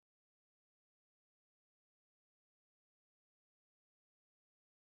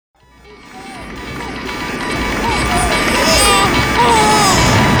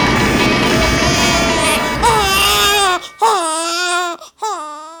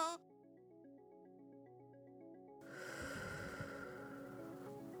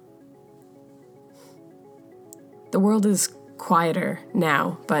The world is quieter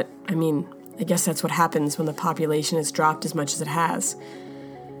now, but, I guess that's what happens when the population has dropped as much as it has.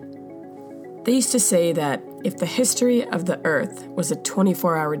 They used to say that if the history of the Earth was a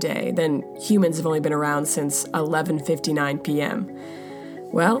 24-hour day, then humans have only been around since 11:59 p.m.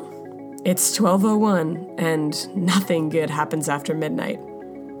 Well, it's 12:01, and nothing good happens after midnight.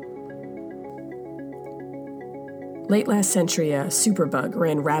 Late last century, a superbug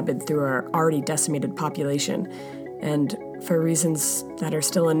ran rabid through our already decimated population, and for reasons that are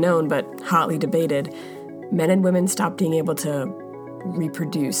still unknown but hotly debated, men and women stopped being able to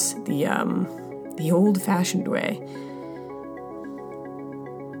reproduce the old-fashioned way.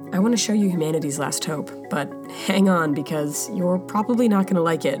 I want to show you humanity's last hope, but hang on because you're probably not going to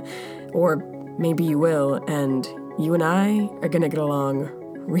like it, or maybe you will, and you and I are going to get along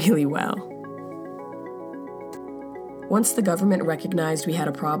really well. Once the government recognized we had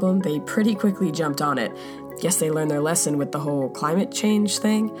a problem, they pretty quickly jumped on it. Guess they learned their lesson with the whole climate change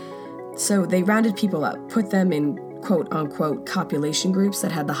thing. So they rounded people up, put them in quote-unquote copulation groups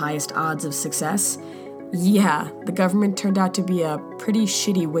that had the highest odds of success. Yeah, the government turned out to be a pretty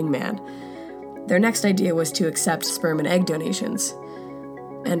shitty wingman. Their next idea was to accept sperm and egg donations.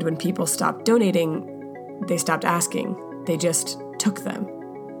 And when people stopped donating, they stopped asking. They just took them.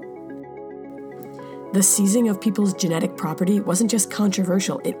 The seizing of people's genetic property wasn't just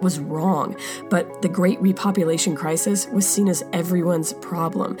controversial, it was wrong. But the Great Repopulation Crisis was seen as everyone's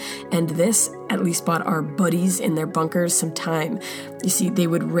problem. And this at least bought our buddies in their bunkers some time. You see, they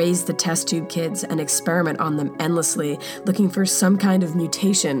would raise the test tube kids and experiment on them endlessly, looking for some kind of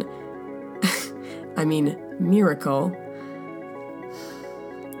mutation. Miracle.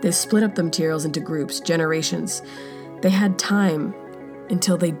 They split up the materials into groups, generations. They had time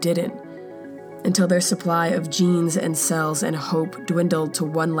until they didn't. Until their supply of genes and cells and hope dwindled to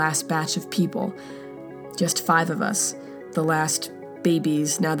one last batch of people. Just 5 of us. The last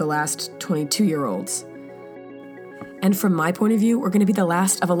babies, now the last 22-year-olds. And from my point of view, we're going to be the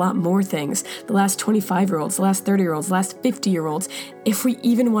last of a lot more things. The last 25-year-olds, the last 30-year-olds, the last 50-year-olds, if we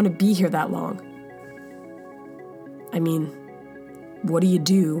even want to be here that long. What do you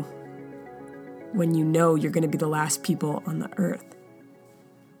do when you know you're going to be the last people on the earth?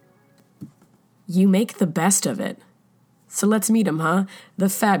 You make the best of it. So let's meet them, huh? The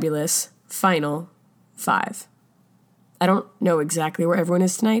fabulous final 5. I don't know exactly where everyone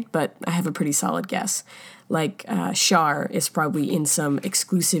is tonight, but I have a pretty solid guess. Shar is probably in some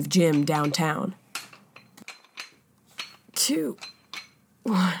exclusive gym downtown. 2,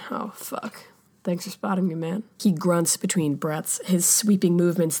 1, oh fuck. Thanks for spotting me, man. He grunts between breaths, his sweeping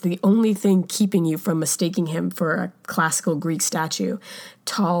movements the only thing keeping you from mistaking him for a classical Greek statue.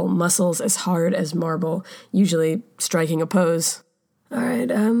 Tall, muscles as hard as marble, usually striking a pose.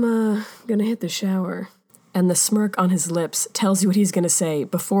 Alright, I'm gonna hit the shower. And the smirk on his lips tells you what he's gonna say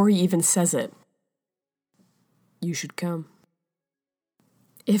before he even says it. You should come.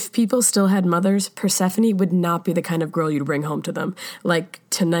 If people still had mothers, Persephone would not be the kind of girl you'd bring home to them.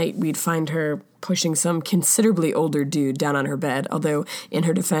 Tonight, we'd find her pushing some considerably older dude down on her bed, although, in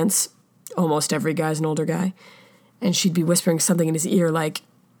her defense, almost every guy's an older guy. And she'd be whispering something in his ear like,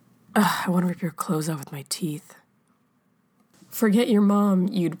 I want to rip your clothes off with my teeth. Forget your mom,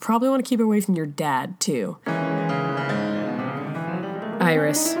 you'd probably want to keep away from your dad, too.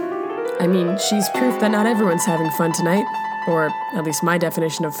 Iris. She's proof that not everyone's having fun tonight. Or at least my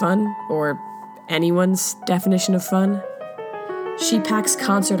definition of fun, or anyone's definition of fun. She packs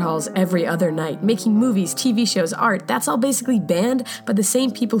concert halls every other night, making movies, TV shows, art. That's all basically banned by the same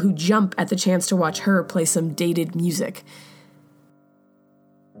people who jump at the chance to watch her play some dated music.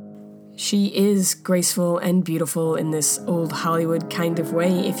 She is graceful and beautiful in this old Hollywood kind of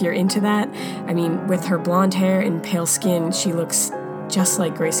way, if you're into that. With her blonde hair and pale skin, she looks just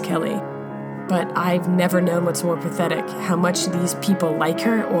like Grace Kelly. But I've never known what's more pathetic, how much these people like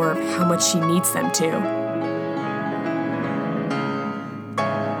her or how much she needs them to.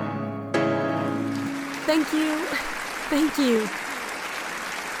 Thank you. Thank you.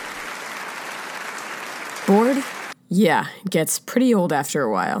 Bored? Yeah, it gets pretty old after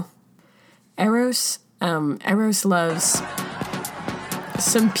a while. Eros loves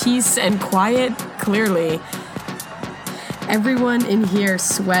some peace and quiet, clearly. Everyone in here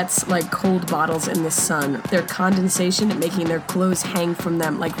sweats like cold bottles in the sun, their condensation making their clothes hang from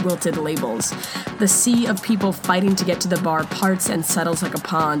them like wilted labels. The sea of people fighting to get to the bar parts and settles like a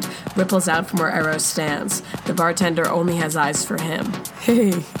pond, ripples out from where Eros stands. The bartender only has eyes for him.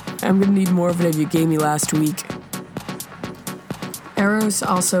 Hey, I'm gonna need more of it you gave me last week. Eros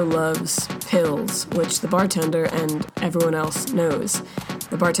also loves pills, which the bartender and everyone else knows.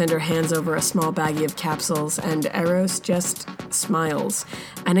 The bartender hands over a small baggie of capsules, and Eros just smiles.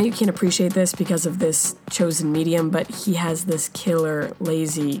 I know you can't appreciate this because of this chosen medium, but he has this killer,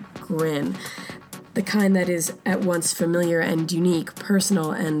 lazy grin. The kind that is at once familiar and unique,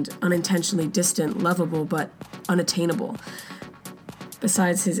 personal and unintentionally distant, lovable but unattainable.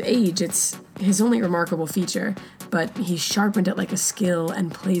 Besides his age, it's his only remarkable feature, but he's sharpened it like a skill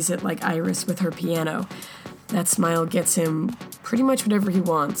and plays it like Iris with her piano. That smile gets him pretty much whatever he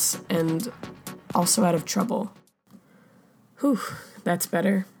wants, and also out of trouble. Whew, that's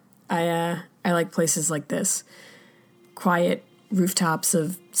better. I like places like this. Quiet rooftops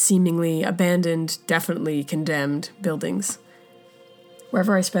of seemingly abandoned, definitely condemned buildings.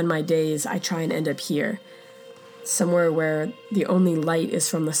 Wherever I spend my days, I try and end up here. Somewhere where the only light is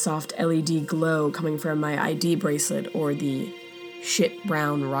from the soft LED glow coming from my ID bracelet or the shit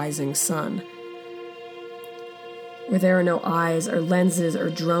brown rising sun. Where there are no eyes or lenses or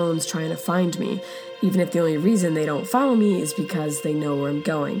drones trying to find me, even if the only reason they don't follow me is because they know where I'm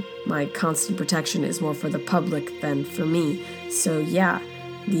going. My constant protection is more for the public than for me. So yeah,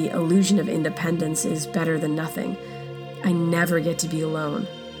 the illusion of independence is better than nothing. I never get to be alone.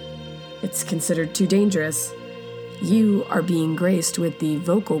 It's considered too dangerous. You are being graced with the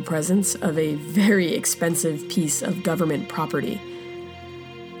vocal presence of a very expensive piece of government property.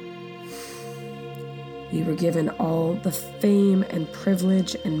 We were given all the fame and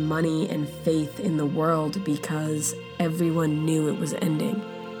privilege and money and faith in the world because everyone knew it was ending.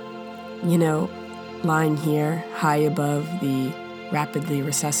 You know, lying here, high above the rapidly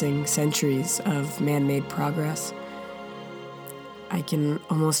recessing centuries of man-made progress, I can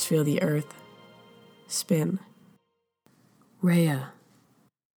almost feel the earth spin. Rhea.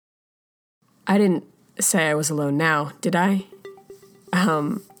 I didn't say I was alone now, did I?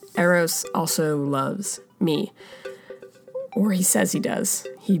 Eros also loves me. Or he says he does.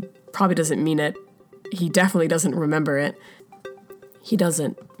 He probably doesn't mean it. He definitely doesn't remember it. He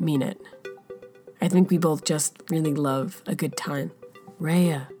doesn't mean it. I think we both just really love a good time.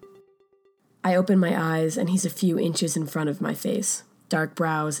 Rhea. I open my eyes and he's a few inches in front of my face. Dark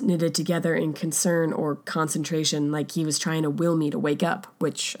brows knitted together in concern or concentration like he was trying to will me to wake up,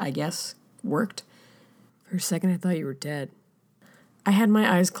 which I guess worked. For a second I thought you were dead. I had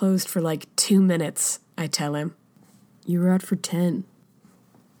my eyes closed for like 2 minutes, I tell him. You were out for 10.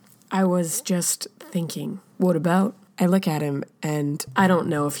 I was just thinking, what about? I look at him, and I don't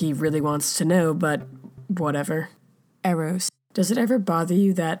know if he really wants to know, but whatever. Eros, does it ever bother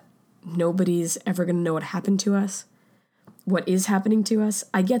you that nobody's ever going to know what happened to us? What is happening to us?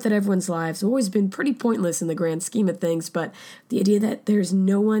 I get that everyone's lives have always been pretty pointless in the grand scheme of things, but the idea that there's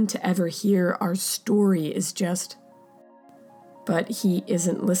no one to ever hear our story is just... But he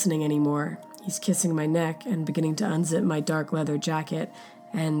isn't listening anymore. He's kissing my neck and beginning to unzip my dark leather jacket,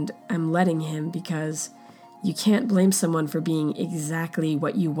 and I'm letting him because you can't blame someone for being exactly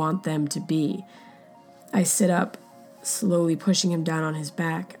what you want them to be. I sit up, slowly pushing him down on his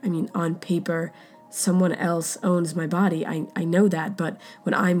back. I mean, on paper, someone else owns my body. I know that, but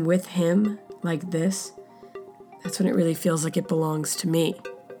when I'm with him like this, that's when it really feels like it belongs to me.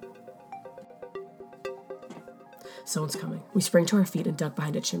 Someone's coming. We spring to our feet and duck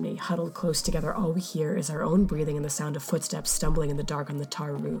behind a chimney. Huddled close together, all we hear is our own breathing and the sound of footsteps stumbling in the dark on the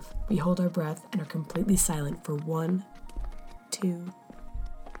tar roof. We hold our breath and are completely silent for 1, 2...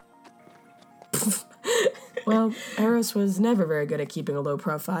 Well, Eros was never very good at keeping a low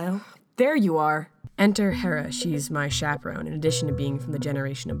profile. There you are. Enter Hera. She's my chaperone, in addition to being from the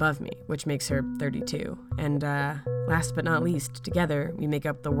generation above me, which makes her 32. And last but not least, together, we make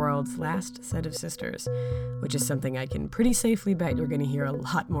up the world's last set of sisters, which is something I can pretty safely bet you're going to hear a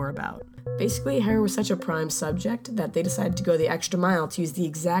lot more about. Basically, Hera was such a prime subject that they decided to go the extra mile to use the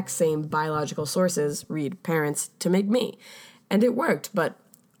exact same biological sources, read parents, to make me. And it worked, but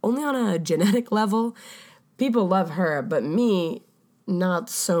only on a genetic level. People love her, but me, not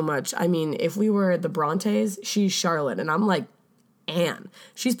so much. I mean, if we were the Brontes, she's Charlotte, and I'm like Anne.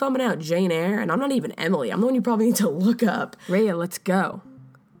 She's pumping out Jane Eyre, and I'm not even Emily. I'm the one you probably need to look up. Rhea, let's go.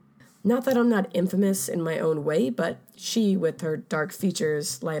 Not that I'm not infamous in my own way, but she, with her dark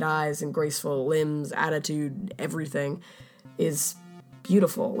features, light eyes, and graceful limbs, attitude, everything, is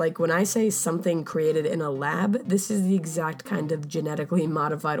beautiful. Like, when I say something created in a lab, this is the exact kind of genetically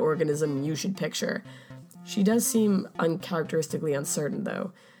modified organism you should picture. She does seem uncharacteristically uncertain,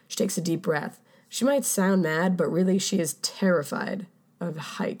 though. She takes a deep breath. She might sound mad, but really she is terrified of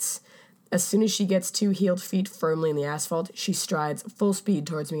heights. As soon as she gets 2 heeled feet firmly in the asphalt, she strides full speed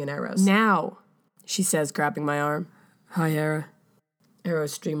towards me and Eros. Now, she says, grabbing my arm. Hi, Hera.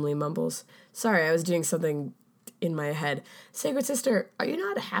 Eros dreamily mumbles. Sorry, I was doing something in my head. Sacred Sister, are you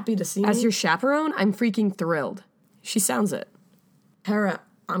not happy to see me? As your chaperone, I'm freaking thrilled. She sounds it. Hera,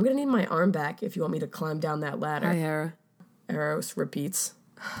 I'm gonna need my arm back if you want me to climb down that ladder. Hi, Hera. Eros repeats.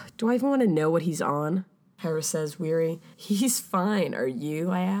 Do I even want to know what he's on? Hera says, weary. He's fine. Are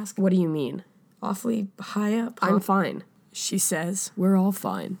you, I ask? What do you mean? Awfully high up, huh? I'm fine. She says, we're all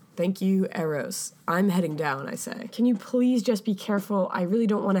fine. Thank you, Eros. I'm heading down, I say. Can you please just be careful? I really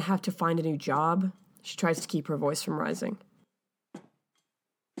don't want to have to find a new job. She tries to keep her voice from rising.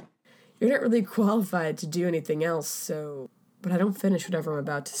 You're not really qualified to do anything else, so... But I don't finish whatever I'm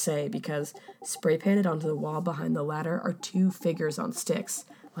about to say because spray painted onto the wall behind the ladder are 2 figures on sticks,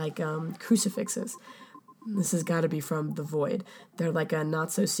 like crucifixes. This has got to be from The Void. They're like a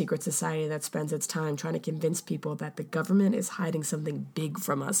not-so-secret society that spends its time trying to convince people that the government is hiding something big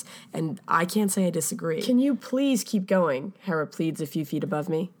from us, and I can't say I disagree. Can you please keep going? Hera pleads a few feet above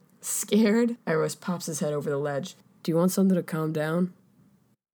me. Scared? Eros pops his head over the ledge. Do you want something to calm down?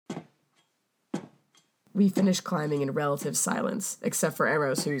 We finish climbing in relative silence, except for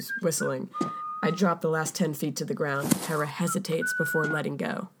Eros, who's whistling. I drop the last 10 feet to the ground. Hera hesitates before letting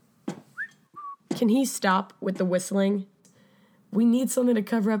go. Can he stop with the whistling? We need something to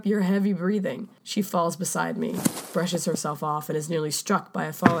cover up your heavy breathing. She falls beside me, brushes herself off, and is nearly struck by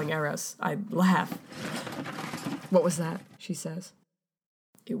a falling Eros. I laugh. What was that? She says.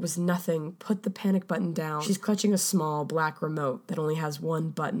 It was nothing. Put the panic button down. She's clutching a small black remote that only has 1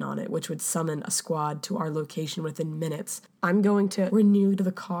 button on it, which would summon a squad to our location within minutes. We're new to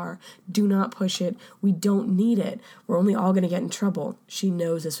the car. Do not push it. We don't need it. We're only all going to get in trouble. She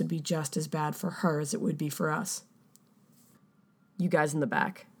knows this would be just as bad for her as it would be for us. You guys in the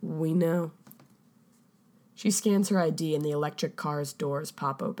back. We know. She scans her ID and the electric car's doors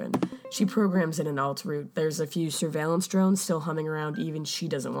pop open. She programs in an alt route. There's a few surveillance drones still humming around even she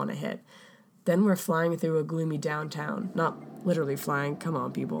doesn't want to hit. Then we're flying through a gloomy downtown. Not literally flying, come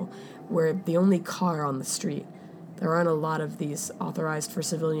on people. We're the only car on the street. There aren't a lot of these authorized for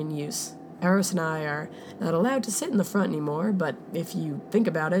civilian use. Eros and I are not allowed to sit in the front anymore, but if you think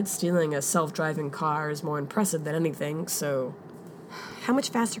about it, stealing a self-driving car is more impressive than anything, so... How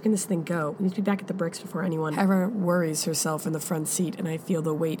much faster can this thing go? We need to be back at the bricks before anyone... Hera worries herself in the front seat, and I feel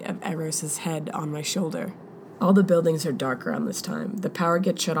the weight of Eros' head on my shoulder. All the buildings are dark around this time. The power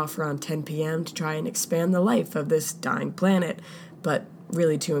gets shut off around 10 p.m. to try and expand the life of this dying planet, but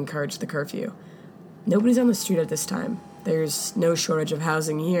really to encourage the curfew. Nobody's on the street at this time. There's no shortage of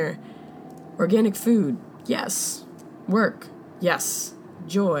housing here. Organic food, yes. Work, yes.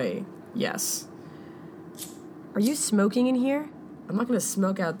 Joy, yes. Are you smoking in here? I'm not going to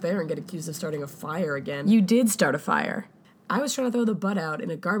smoke out there and get accused of starting a fire again. You did start a fire. I was trying to throw the butt out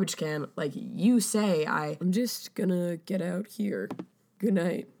in a garbage can like you say. I'm just gonna get out here. Good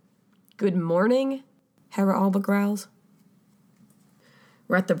night. Good morning, Hera Alba growls.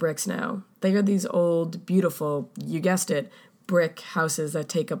 We're at the bricks now. They are these old, beautiful, you guessed it, brick houses that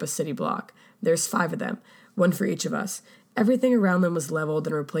take up a city block. There's 5 of them, 1 for each of us. Everything around them was leveled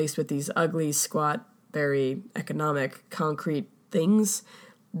and replaced with these ugly, squat, very economic, concrete things.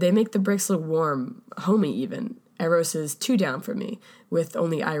 They make the bricks look warm, homey even. Eros is 2 down from me, with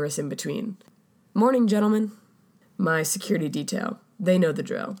only Iris in between. Morning, gentlemen. My security detail. They know the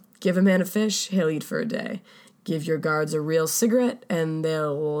drill. Give a man a fish, he'll eat for a day. Give your guards a real cigarette, and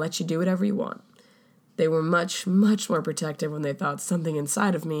they'll let you do whatever you want. They were much, much more protective when they thought something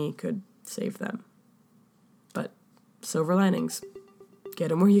inside of me could save them. But silver linings. Get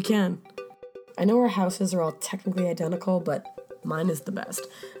them where you can. I know our houses are all technically identical, but mine is the best.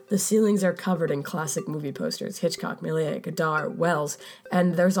 The ceilings are covered in classic movie posters, Hitchcock, Méliès, Godard, Wells,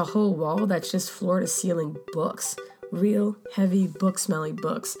 and there's a whole wall that's just floor-to-ceiling books. Real, heavy, book-smelly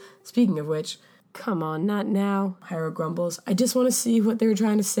books. Speaking of which, come on, not now, Hera grumbles. I just want to see what they were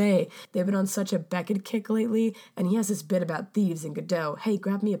trying to say. They've been on such a Beckett kick lately, and he has this bit about thieves and Godot. Hey,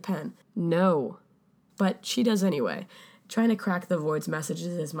 grab me a pen. No. But she does anyway. Trying to crack the Void's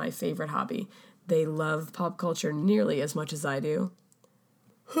messages is my favorite hobby. They love pop culture nearly as much as I do.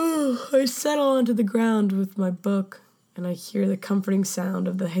 I settle onto the ground with my book, and I hear the comforting sound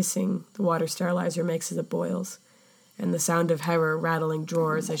of the hissing the water sterilizer makes as it boils, and the sound of Hera rattling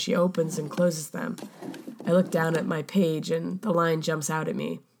drawers as she opens and closes them. I look down at my page, and the line jumps out at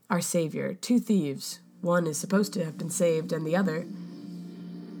me. Our savior, 2 thieves. One is supposed to have been saved, and the other...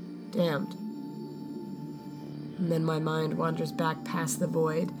 damned. And then my mind wanders back past the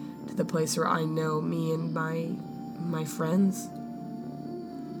Void to the place where I know me and my friends.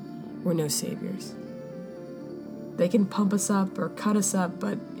 We're no saviors. They can pump us up or cut us up,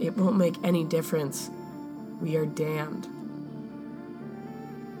 but it won't make any difference. We are damned.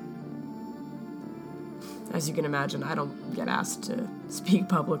 As you can imagine, I don't get asked to speak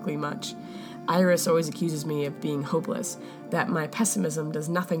publicly much. Iris always accuses me of being hopeless, that my pessimism does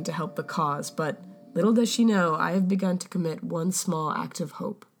nothing to help the cause, but little does she know I have begun to commit one small act of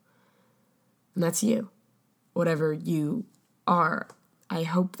hope. And that's you. Whatever you are, I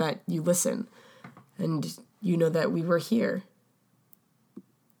hope that you listen, and you know that we were here,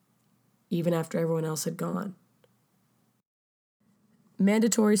 even after everyone else had gone.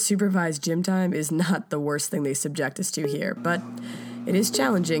 Mandatory supervised gym time is not the worst thing they subject us to here, but it is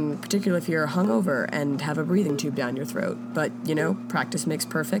challenging, particularly if you're hungover and have a breathing tube down your throat. But, practice makes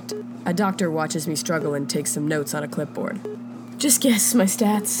perfect. A doctor watches me struggle and takes some notes on a clipboard. Just guess my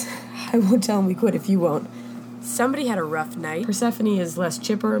stats. I won't tell him we quit if you won't. Somebody had a rough night. Persephone is less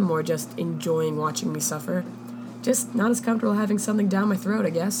chipper, more just enjoying watching me suffer. Just not as comfortable having something down my throat, I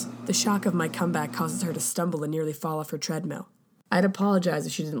guess. The shock of my comeback causes her to stumble and nearly fall off her treadmill. I'd apologize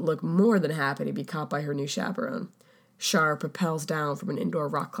if she didn't look more than happy to be caught by her new chaperone. Char propels down from an indoor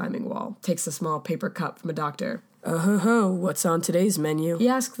rock climbing wall, takes a small paper cup from a doctor. What's on today's menu? He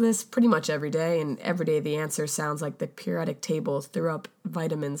asks this pretty much every day, and every day the answer sounds like the periodic table threw up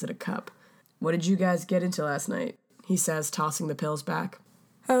vitamins in a cup. What did you guys get into last night? He says, tossing the pills back.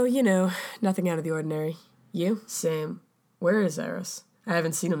 Oh, nothing out of the ordinary. You? Same. Where is Eros? I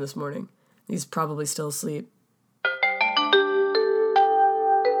haven't seen him this morning. He's probably still asleep.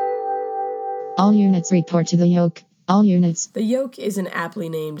 All units report to the yoke. All units. The yoke is an aptly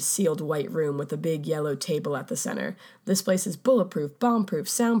named sealed white room with a big yellow table at the center. This place is bulletproof, bomb-proof,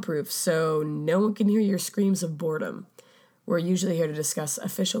 soundproof, so no one can hear your screams of boredom. We're usually here to discuss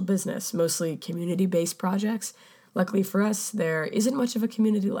official business, mostly community-based projects. Luckily for us, there isn't much of a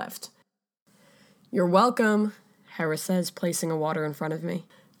community left. You're welcome, Hera says, placing a water in front of me.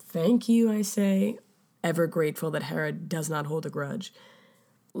 Thank you, I say, ever grateful that Hera does not hold a grudge.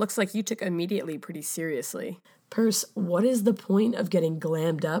 Looks like you took immediately pretty seriously. Perse, what is the point of getting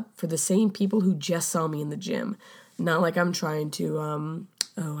glammed up for the same people who just saw me in the gym? Not like I'm trying to,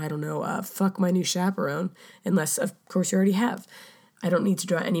 fuck my new chaperone. Unless, of course, you already have. I don't need to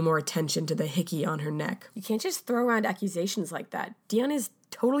draw any more attention to the hickey on her neck. You can't just throw around accusations like that. Dion is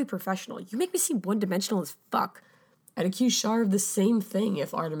totally professional. You make me seem one-dimensional as fuck. I'd accuse Char of the same thing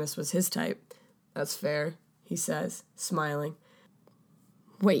if Artemis was his type. That's fair, he says, smiling.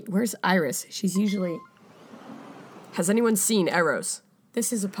 Wait, where's Iris? She's usually... Has anyone seen Eros?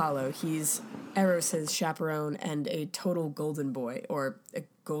 This is Apollo. He's Eros' chaperone and a total golden boy, or a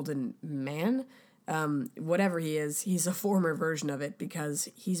golden man? Whatever he is, he's a former version of it because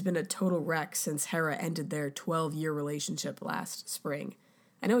he's been a total wreck since Hera ended their 12-year relationship last spring.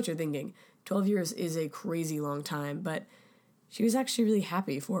 I know what you're thinking. 12 years is a crazy long time, but she was actually really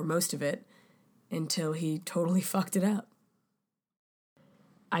happy for most of it until he totally fucked it up.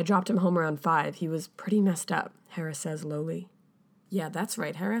 I dropped him home around 5. He was pretty messed up, Hera says lowly. Yeah, that's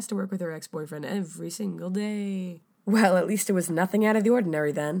right. Hera has to work with her ex-boyfriend every single day. Well, at least it was nothing out of the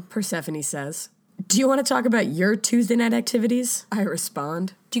ordinary then, Persephone says. Do you want to talk about your Tuesday night activities? I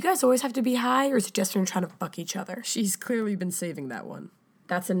respond. Do you guys always have to be high, or is it just when you're trying to fuck each other? She's clearly been saving that one.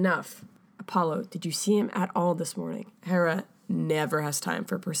 That's enough. Apollo, did you see him at all this morning? Hera never has time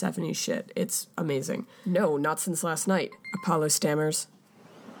for Persephone's shit. It's amazing. No, not since last night. Apollo stammers.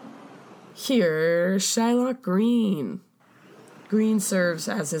 Here's Shylock Green. Green serves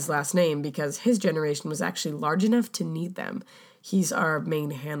as his last name because his generation was actually large enough to need them. He's our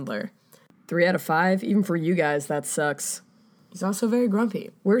main handler. 3 out of 5, even for you guys, that sucks. He's also very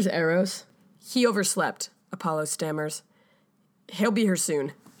grumpy. Where's Eros? He overslept, Apollo stammers. He'll be here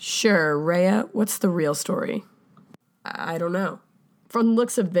soon. Sure, Rhea, what's the real story? I don't know. From the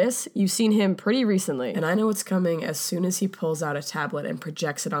looks of this, you've seen him pretty recently, and I know what's coming as soon as he pulls out a tablet and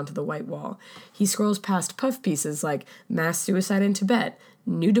projects it onto the white wall. He scrolls past puff pieces like mass suicide in Tibet,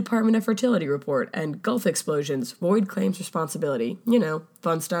 new Department of Fertility report, and Gulf explosions, void claims responsibility.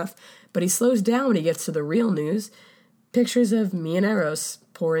 Fun stuff. But he slows down when he gets to the real news. Pictures of me and Eros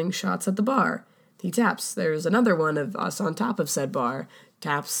pouring shots at the bar. He taps. There's another one of us on top of said bar.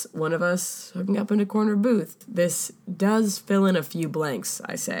 Taps one of us hooking up in a corner booth. This does fill in a few blanks,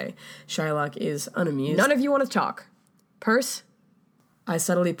 I say. Shylock is unamused. None of you want to talk. Perse? I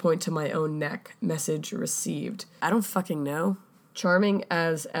subtly point to my own neck. Message received. I don't fucking know. Charming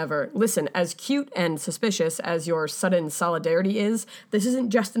as ever. Listen, as cute and suspicious as your sudden solidarity is, this isn't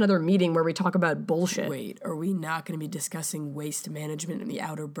just another meeting where we talk about bullshit. Wait, are we not going to be discussing waste management in the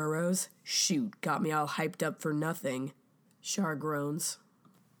outer boroughs? Shoot, got me all hyped up for nothing. Char groans.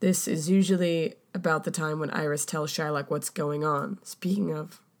 This is usually about the time when Iris tells Shylock what's going on. Speaking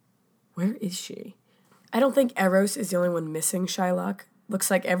of, where is she? I don't think Eros is the only one missing, Shylock. Looks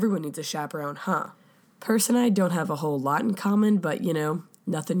like everyone needs a chaperone, huh? Perse and I don't have a whole lot in common, but,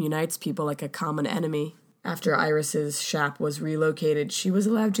 nothing unites people like a common enemy. After Iris's shop was relocated, she was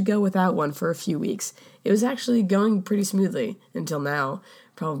allowed to go without one for a few weeks. It was actually going pretty smoothly, until now,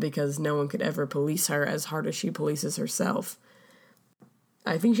 probably because no one could ever police her as hard as she polices herself.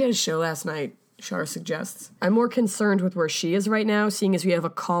 I think she had a show last night, Shar suggests. I'm more concerned with where she is right now, seeing as we have a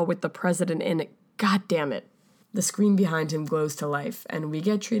call with the president in it. God damn it. The screen behind him glows to life, and we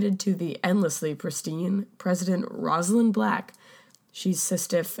get treated to the endlessly pristine President Rosalind Black. She's so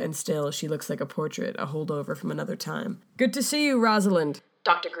stiff and still, she looks like a portrait, a holdover from another time. Good to see you, Rosalind.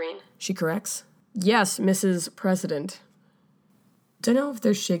 Dr. Green? She corrects. Yes, Mrs. President. Don't know if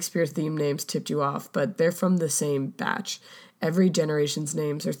their Shakespeare-themed names tipped you off, but they're from the same batch. Every generation's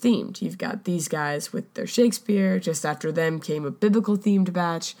names are themed. You've got these guys with their Shakespeare. Just after them came a biblical-themed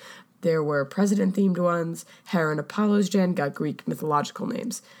batch. There were president-themed ones. Hera and Apollo's gen got Greek mythological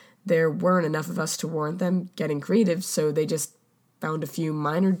names. There weren't enough of us to warrant them getting creative, so they just found a few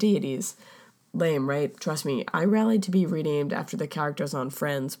minor deities. Lame, right? Trust me, I rallied to be renamed after the characters on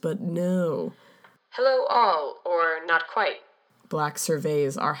Friends, but no. Hello all, or not quite. Black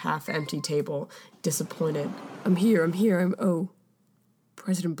surveys our half-empty table, disappointed. I'm here,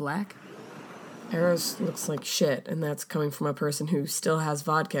 President Black? Hera's looks like shit, and that's coming from a person who still has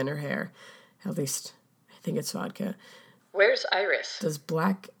vodka in her hair. At least, I think it's vodka. Where's Iris? Does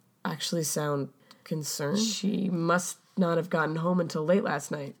Black actually sound concerned? She must not have gotten home until late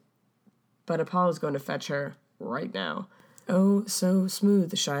last night. But Apollo's going to fetch her right now. Oh, so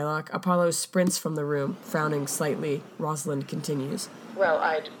smooth, Shylock. Apollo sprints from the room, frowning slightly. Rosalind continues. Well,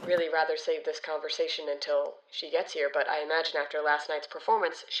 I'd really rather save this conversation until she gets here, but I imagine after last night's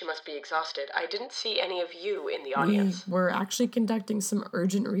performance, she must be exhausted. I didn't see any of you in the audience. We're actually conducting some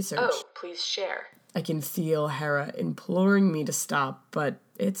urgent research. Oh, please share. I can feel Hera imploring me to stop, but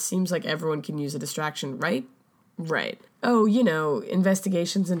it seems like everyone can use a distraction, right? Right. Oh,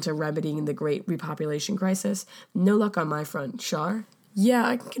 investigations into remedying the great repopulation crisis. No luck on my front. Shar? Yeah,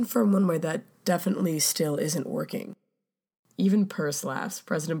 I can confirm one way that definitely still isn't working. Even Perse laughs.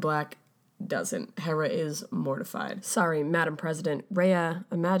 President Black doesn't. Hera is mortified. Sorry, Madam President. Rhea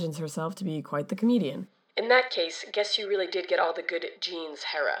imagines herself to be quite the comedian. In that case, guess you really did get all the good genes,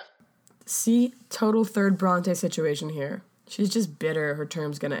 Hera. See? Total third Bronte situation here. She's just bitter her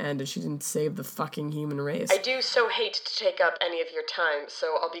term's gonna end and she didn't save the fucking human race. I do so hate to take up any of your time,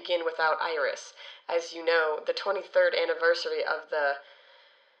 so I'll begin without Iris. As you know, the 23rd anniversary of the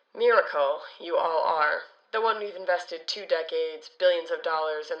miracle you all are, the one we've invested 2 decades, billions of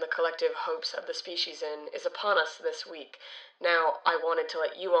dollars, and the collective hopes of the species in, is upon us this week. Now, I wanted to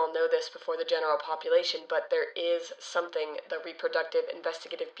let you all know this before the general population, but there is something the Reproductive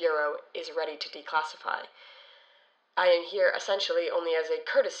Investigative Bureau is ready to declassify. I am here essentially only as a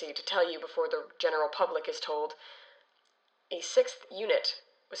courtesy to tell you before the general public is told. A 6th unit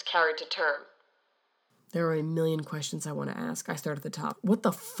was carried to term. There are a million questions I want to ask. I start at the top. What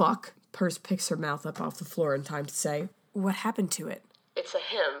the fuck? Perse picks her mouth up off the floor in time to say, what happened to it? It's a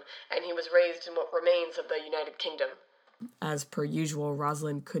him, and he was raised in what remains of the United Kingdom. As per usual,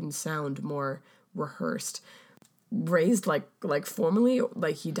 Rosalind couldn't sound more rehearsed. Raised like formally,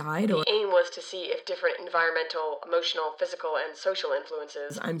 like he died? Or the aim was to see if different environmental, emotional, physical, and social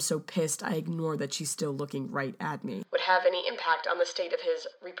influences I'm so pissed I ignore that she's still looking right at me. Would have any impact on the state of his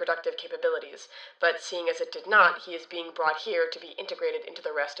reproductive capabilities. But seeing as it did not, he is being brought here to be integrated into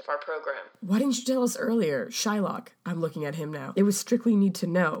the rest of our program. Why didn't you tell us earlier? Shylock. I'm looking at him now. It was strictly need to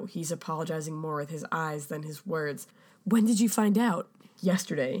know. He's apologizing more with his eyes than his words. When did you find out?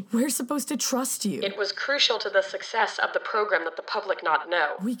 Yesterday. We're supposed to trust you. It was crucial to the success of the program that the public not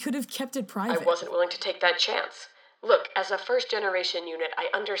know. We could have kept it private. I wasn't willing to take that chance. Look, as a first-generation unit,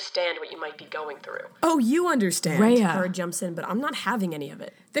 I understand what you might be going through. Oh, you understand. Rhea. Hera jumps in, but I'm not having any of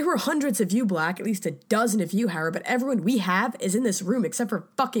it. There were hundreds of you, Black, at least a dozen of you, Hera, but everyone we have is in this room except for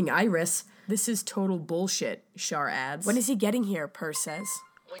fucking Iris. This is total bullshit, Shar adds. When is he getting here, Perse says.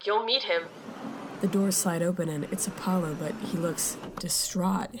 Well, you'll meet him. The doors slide open and it's Apollo, but he looks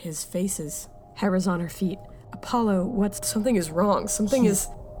distraught. His face is... Hera's on her feet. Apollo, something is wrong. Something is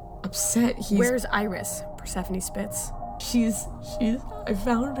upset. Where's Iris? Persephone spits. I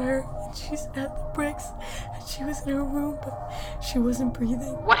found her, and she's at the bricks, and she was in her room, but she wasn't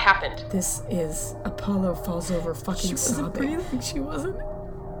breathing. What happened? Apollo falls over fucking sobbing. She wasn't.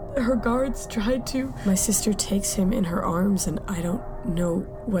 Her guards tried to. My sister takes him in her arms, and I don't know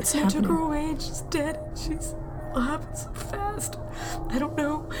what's happening. They took her away, and she's dead. all happened so fast. I don't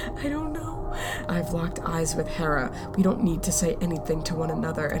know. I've locked eyes with Hera. We don't need to say anything to one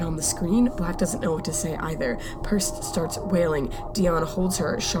another. And on the screen, Black doesn't know what to say either. Perst starts wailing. Dion holds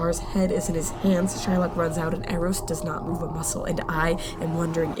her. Shar's head is in his hands. Shylock runs out and Eros does not move a muscle. And I am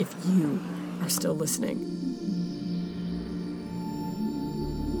wondering if you are still listening.